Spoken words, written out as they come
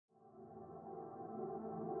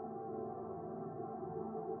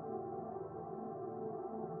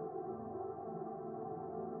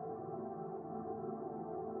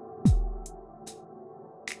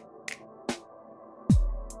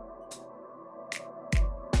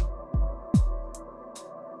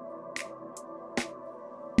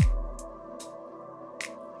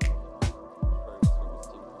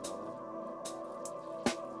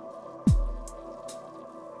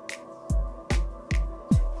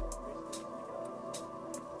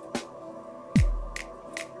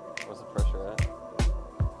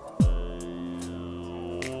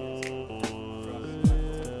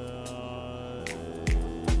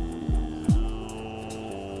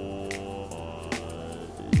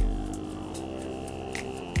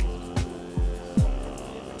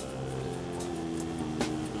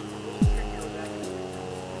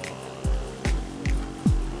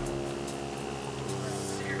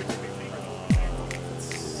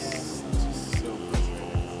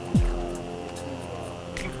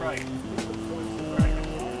right.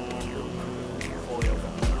 Fully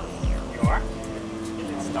open. You are? Is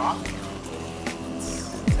it stopped? It's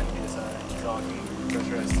 10 feet aside. So I can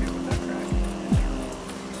pressurize too with that track.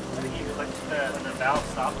 I think you click the valve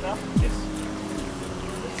stop though? Yes.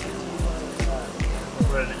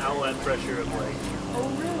 We're at an outlet pressure of like. Oh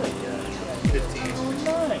really? Yeah. 15.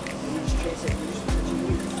 Oh nice. You just chase it.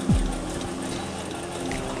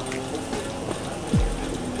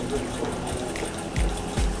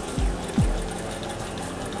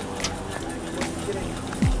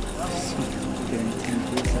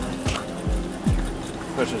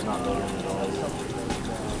 Pressure's not loaded at all.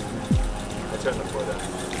 I turned the floor down.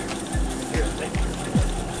 Here, thank you.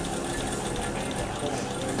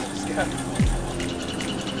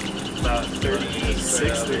 About 36,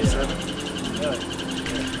 37.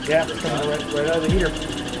 Yeah, it's coming right out of the heater.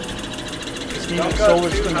 Don't go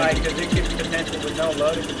too high because it could potentially, with no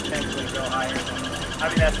load, it could potentially go higher than, I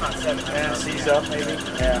mean, that's not 7. Yeah, seize up maybe.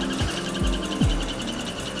 Yeah.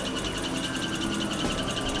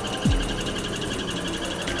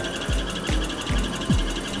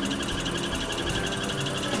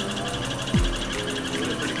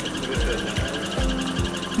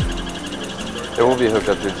 It will be hooked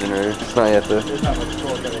up to a generator. It's not yet though. There's not much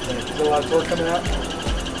torque, I don't think. Is there a lot of torque coming out?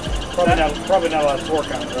 Probably not a lot of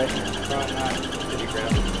torque on it, right? Probably not. Did you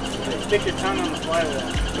grab it? Stick your tongue on the flywheel.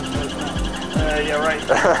 Yeah, right.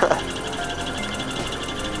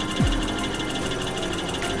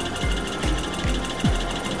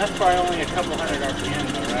 That's probably only a couple hundred RPM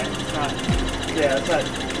though, right? It's not. Yeah, it's not.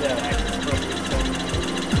 Yeah.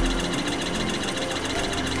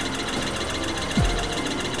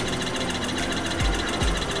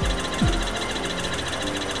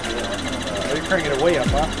 You're cranking it way up,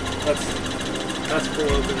 huh? That's full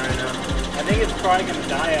open right now. I think it's probably going to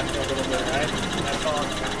die after a little bit, right? That's all.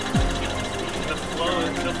 The flow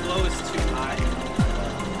is